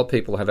while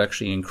people have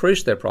actually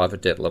increased their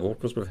private debt level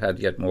because we've had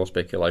yet more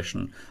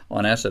speculation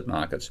on asset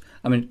markets.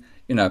 I mean,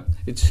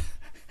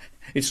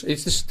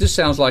 this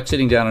sounds like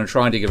sitting down and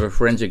trying to give a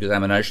forensic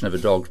examination of a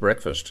dog's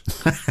breakfast.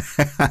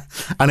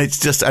 And it's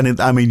just, you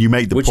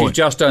made the point. Which you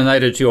just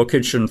donated to your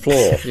kitchen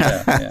floor.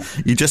 Yeah.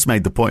 You just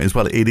made the point as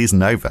well. It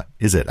isn't over,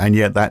 is it? And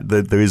yet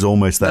there is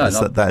almost that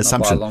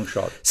assumption. Not by a long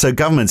shot. So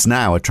governments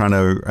now are trying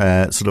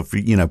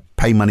to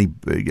pay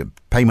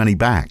money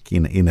back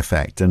in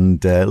effect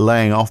and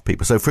laying off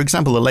people. So, for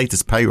example, the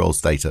latest payrolls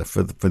data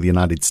for the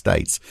United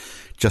States,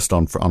 just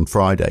on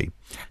Friday,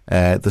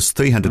 there's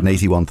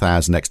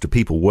 381,000 extra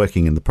people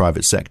working in the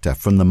private sector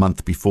from the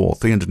month before,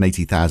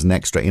 380,000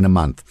 extra in a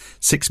month,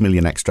 6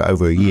 million extra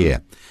over a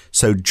year.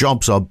 So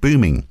jobs are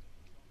booming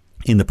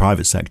in the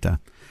private sector.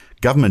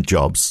 Government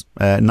jobs,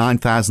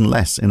 9,000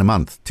 less in a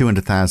month,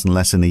 200,000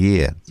 less in a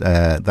year.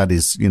 That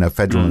is,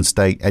 federal and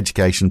state,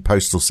 education,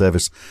 postal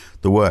service,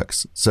 the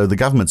works. So the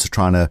governments are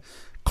trying to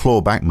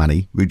claw back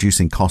money,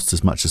 reducing costs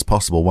as much as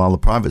possible, while the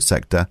private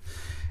sector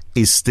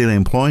is still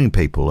employing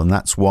people. And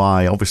that's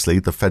why, obviously,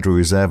 the Federal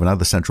Reserve and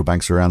other central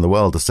banks around the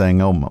world are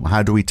saying,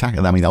 how do we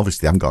tackle it? I mean,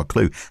 obviously, they haven't got a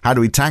clue. How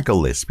do we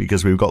tackle this?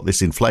 Because we've got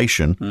this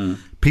inflation.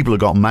 People have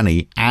got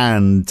money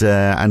and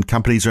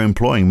companies are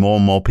employing more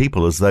and more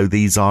people as though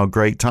these are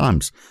great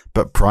times.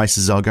 But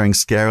prices are going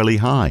scarily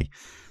high.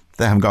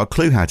 They haven't got a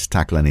clue how to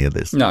tackle any of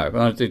this. No,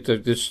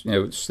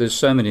 there's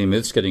so many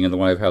myths getting in the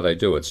way of how they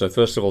do it. So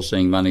first of all,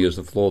 seeing money as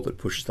the floor that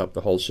pushes up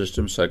the whole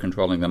system, so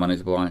controlling the money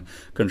supply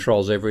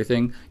controls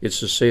everything.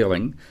 It's a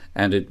ceiling,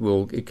 and it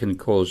can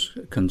cause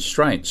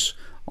constraints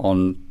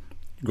on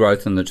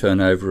growth and the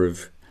turnover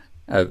of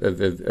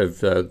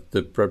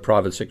the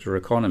private sector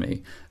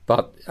economy.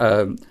 But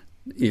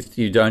if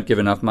you don't give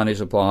enough money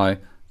supply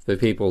for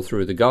people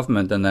through the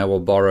government, then they will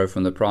borrow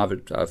from the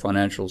private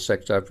financial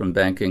sector, from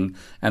banking,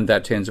 and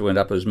that tends to end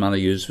up as money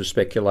used for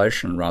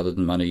speculation rather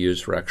than money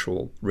used for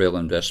actual real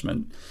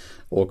investment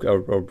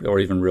or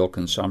even real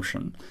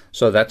consumption.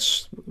 So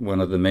that's one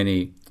of the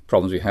many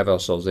problems we have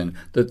ourselves in.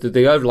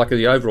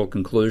 The overall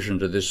conclusion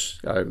to this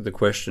the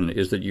question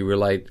is that you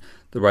relate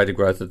the rate of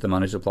growth of the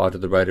money supply to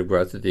the rate of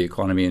growth of the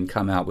economy and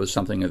come out with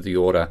something of the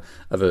order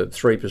of a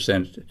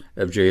 3%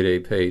 of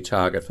GDP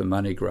target for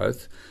money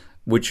growth,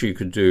 which you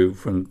could do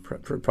from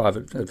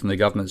the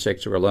government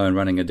sector alone,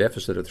 running a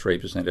deficit of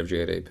 3% of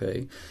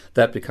GDP.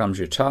 That becomes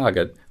your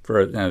target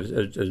for a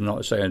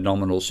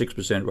nominal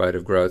 6% rate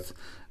of growth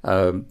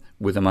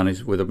with a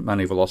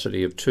money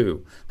velocity of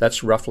 2.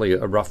 That's roughly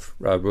a rough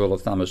rule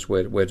of thumb as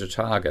where to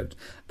target.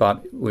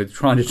 But we're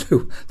trying to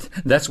do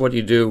that's what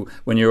you do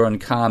when you're on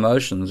calm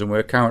oceans, and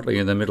we're currently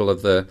in the middle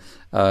of a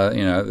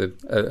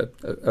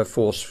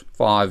force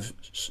 5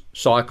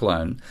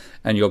 cyclone,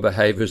 and your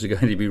behaviours are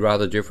going to be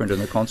rather different, and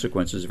the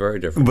consequences are very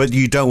different. But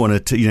you don't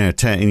want to,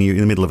 turn in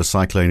the middle of a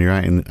cyclone. You're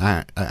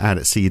out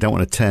at sea. You don't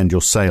want to turn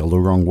your sail the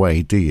wrong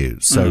way, do you?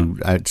 So,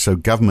 so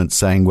government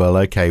saying, well,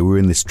 okay, we're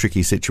in this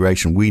tricky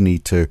situation. We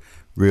need to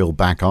reel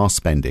back our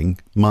spending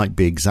might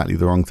be exactly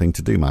the wrong thing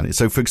to do, man.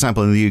 So, for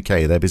example, in the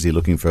UK, they're busy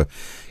looking for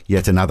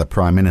yet another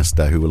prime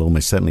minister who will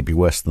almost certainly be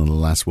worse than the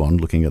last one,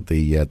 looking at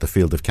the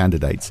field of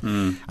candidates.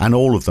 And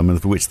all of them,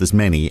 of which there's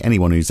many,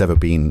 anyone who's ever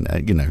been,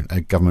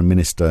 a government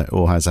minister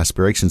or has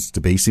aspirations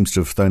to be, seems to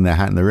have thrown their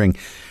hat in the ring.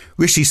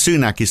 Rishi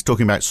Sunak is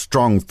talking about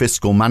strong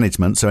fiscal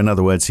management. So in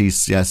other words,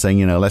 he's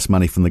saying, less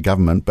money from the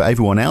government. But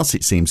everyone else,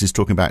 it seems, is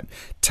talking about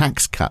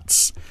tax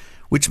cuts,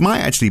 which might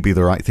actually be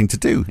the right thing to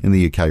do in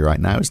the UK right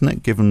now, isn't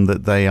it? Given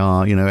that they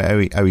are,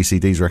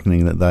 OECD's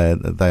reckoning that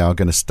they are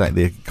going to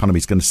the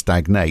economy's going to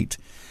stagnate.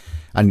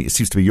 And it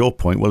seems to be your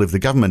point. Well, if the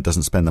government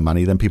doesn't spend the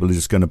money, then people are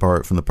just going to borrow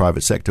it from the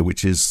private sector,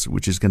 which is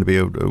going to be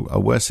a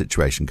worse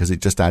situation because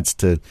it just adds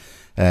to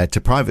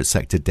private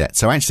sector debt.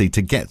 So actually,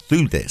 to get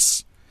through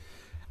this,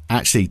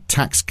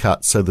 tax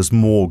cuts so there's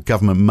more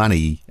government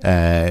money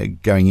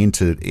going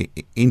into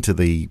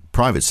the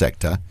private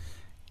sector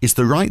is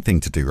the right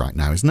thing to do right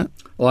now, isn't it?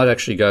 Well, I'd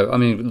actually go. I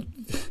mean,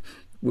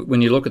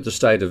 when you look at the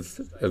state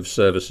of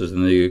services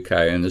in the UK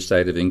and the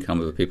state of income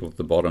of the people at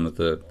the bottom of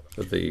the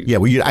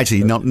you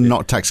actually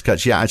not tax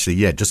cuts.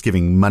 Just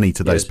giving money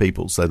to those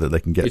people so that they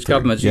can get. It's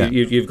governments. Yeah.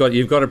 You've got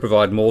to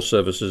provide more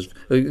services.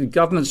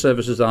 Government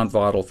services aren't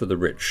vital for the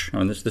rich. I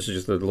mean, this is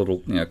just a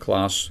little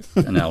class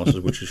analysis,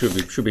 which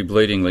should be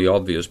bleedingly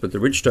obvious. But the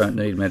rich don't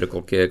need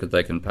medical care because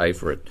they can pay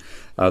for it.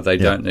 They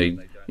don't need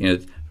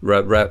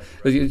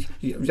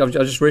I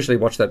just recently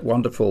watched that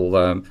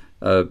wonderful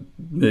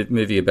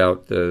movie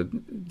about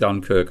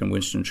Dunkirk and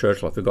Winston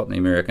Churchill. I've forgotten the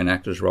American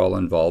actor's role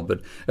involved,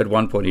 but at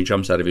one point he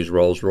jumps out of his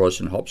Rolls Royce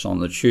and hops on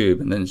the tube,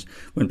 and then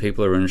when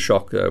people are in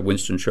shock,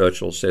 Winston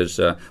Churchill says,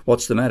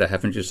 "What's the matter?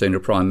 Haven't you seen a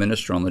Prime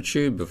Minister on the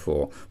tube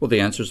before?" Well,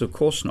 the answer is of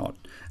course not.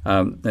 They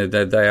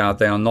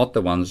are not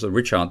the ones. The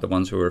rich aren't the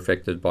ones who are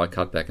affected by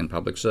cutback in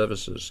public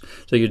services.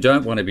 So you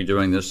don't want to be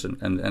doing this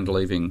and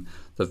leaving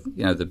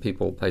the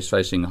people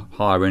facing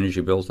higher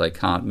energy bills they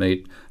can't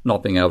meet,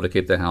 not being able to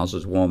keep their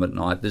houses warm at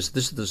night. This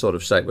is the sort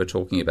of state we're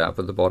talking about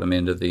for the bottom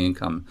end of the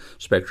income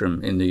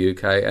spectrum in the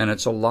UK, and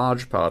it's a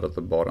large part of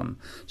the bottom.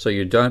 So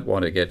you don't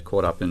want to get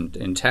caught up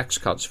in tax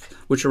cuts,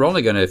 which are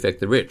only going to affect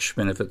the rich,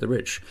 benefit the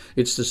rich.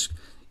 It's this.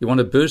 You want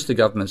to boost the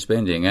government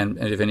spending and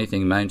if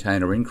anything,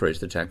 maintain or increase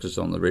the taxes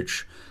on the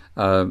rich.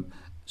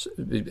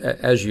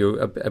 As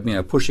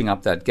you're pushing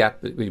up that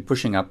gap,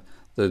 pushing up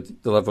the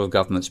level of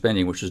government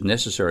spending, which is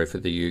necessary for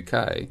the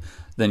UK,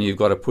 then you've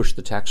got to push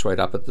the tax rate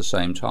up at the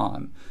same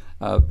time.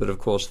 But of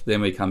course,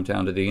 then we come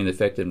down to the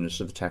ineffectiveness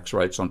of tax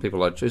rates on people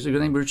like his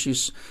name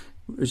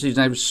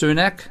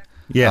Sunak.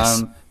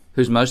 Yes.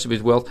 Whose most of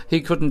his wealth,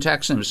 he couldn't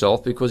tax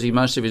himself because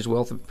most of his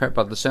wealth,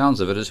 by the sounds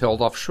of it, is held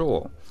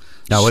offshore.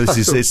 No,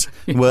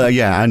 well,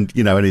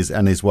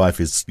 and his wife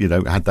is,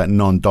 had that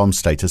non-dom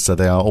status, so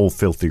they are all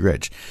filthy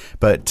rich.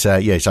 But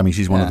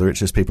she's one of the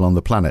richest people on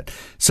the planet.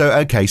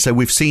 So so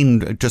we've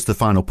seen just the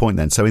final point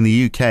then. So in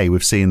the UK,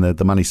 we've seen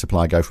the money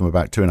supply go from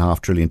about 2.5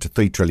 trillion to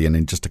 3 trillion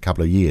in just a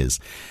couple of years.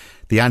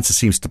 The answer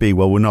seems to be,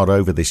 well, we're not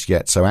over this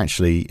yet. So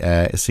actually,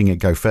 seeing it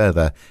go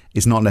further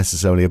is not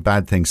necessarily a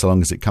bad thing, so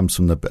long as it comes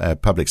from the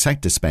public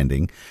sector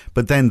spending.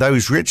 But then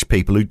those rich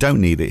people who don't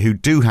need it, who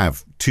do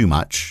have too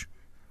much,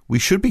 we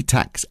should be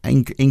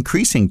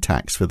increasing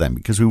tax for them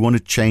because we want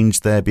to change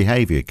their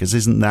behaviour. Because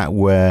isn't that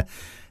where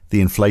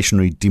the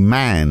inflationary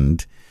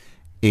demand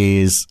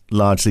is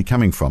largely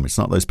coming from? It's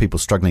not those people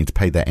struggling to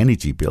pay their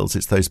energy bills.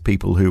 It's those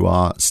people who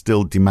are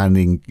still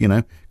demanding,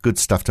 good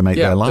stuff to make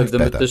their life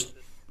better.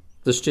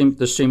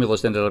 The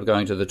stimulus ended up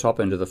going to the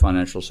top end of the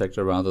financial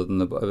sector rather than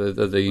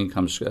the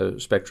income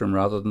spectrum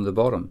rather than the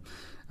bottom.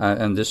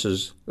 And this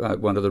is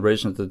one of the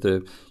reasons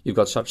that you've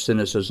got such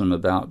cynicism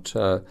about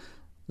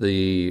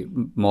the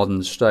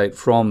modern state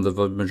from the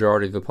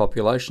majority of the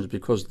population,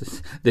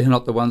 because they're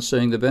not the ones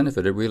seeing the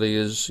benefit. It really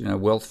is,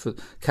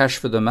 cash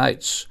for the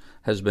mates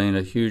has been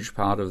a huge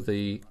part of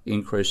the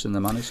increase in the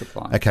money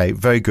supply. Okay,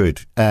 very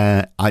good.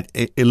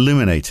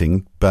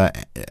 Illuminating,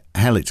 but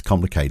hell, it's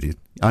complicated.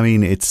 I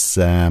mean, it's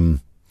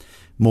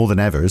more than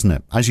ever, isn't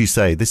it? As you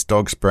say, this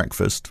dog's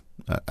breakfast,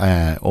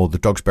 or the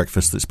dog's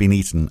breakfast that's been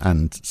eaten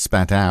and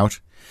spat out,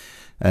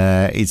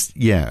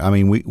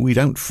 we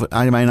don't.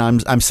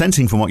 I'm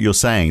sensing from what you're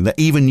saying that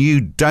even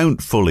you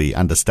don't fully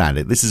understand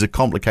it. This is a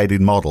complicated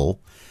model,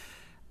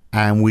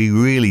 and we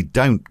really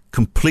don't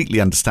completely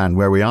understand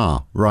where we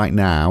are right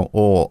now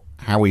or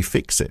how we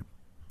fix it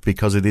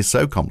because it is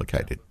so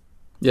complicated.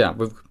 Yeah,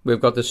 we've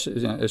got this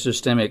a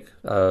systemic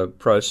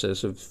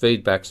process of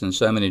feedbacks in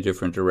so many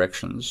different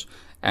directions,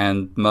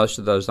 and most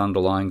of those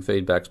underlying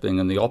feedbacks being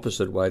in the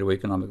opposite way to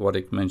what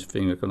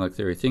economic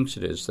theory thinks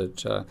it is,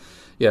 that,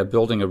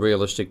 building a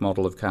realistic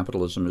model of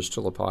capitalism is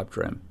still a pipe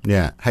dream.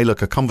 Yeah. Hey,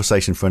 look, a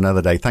conversation for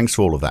another day. Thanks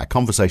for all of that. A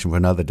conversation for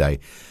another day,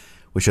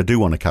 which I do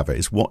want to cover,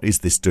 is what is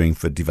this doing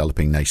for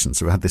developing nations?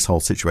 So we had this whole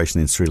situation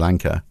in Sri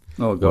Lanka,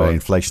 where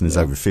inflation is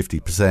over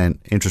 50%,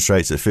 interest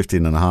rates at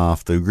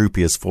 15.5%, the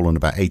rupee has fallen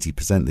about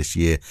 80% this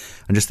year.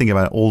 And just think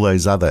about all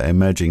those other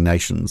emerging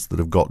nations that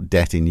have got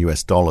debt in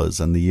US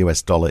dollars, and the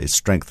US dollar is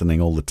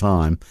strengthening all the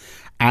time,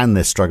 and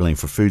they're struggling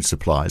for food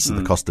supplies, so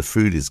the cost of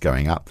food is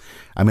going up.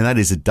 I mean, that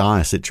is a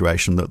dire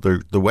situation that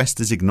the West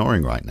is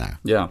ignoring right now.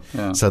 Yeah.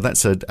 So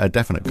that's a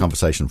definite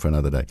conversation for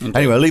another day. Indeed.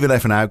 Anyway, I'll leave it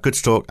there for now. Good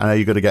to talk. I know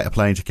you've got to get a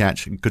plane to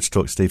catch. Good to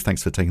talk, Steve.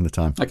 Thanks for taking the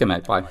time. Okay,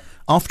 mate. Bye.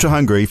 Off to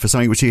Hungary for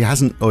something which he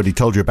hasn't already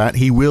told you about.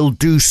 He will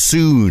do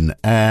soon.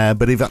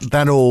 But if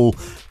that all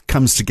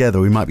comes together,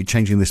 we might be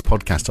changing this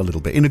podcast a little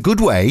bit in a good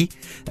way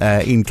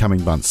in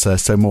coming months.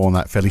 So more on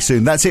that fairly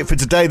soon. That's it for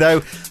today,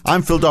 though.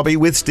 I'm Phil Dobbie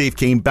with Steve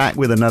Keen, back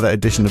with another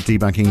edition of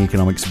Debunking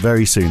Economics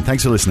very soon.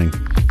 Thanks for listening.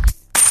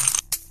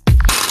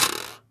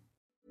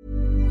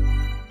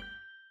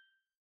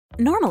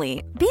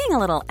 Normally, being a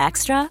little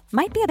extra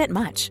might be a bit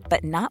much,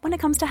 but not when it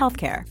comes to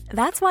healthcare.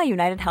 That's why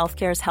United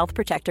Healthcare's Health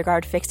Protector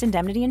Guard fixed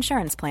indemnity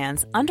insurance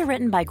plans,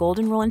 underwritten by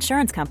Golden Rule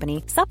Insurance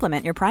Company,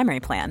 supplement your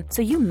primary plan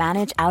so you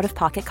manage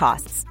out-of-pocket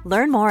costs.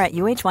 Learn more at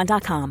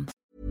uh1.com.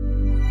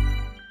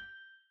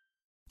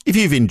 If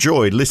you've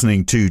enjoyed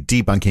listening to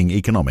Debunking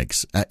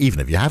Economics, even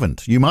if you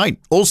haven't, you might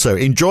also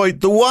enjoy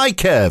The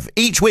Y-Curve.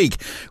 Each week,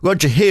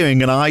 Roger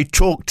Hearing and I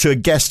talk to a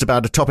guest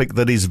about a topic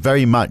that is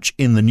very much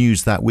in the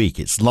news that week.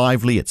 It's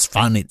lively, it's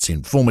fun, it's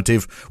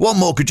informative. What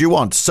more could you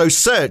want? So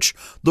search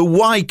The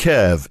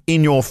Y-Curve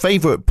in your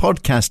favourite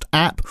podcast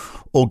app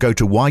or go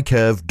to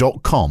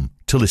ycurve.com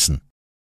to listen.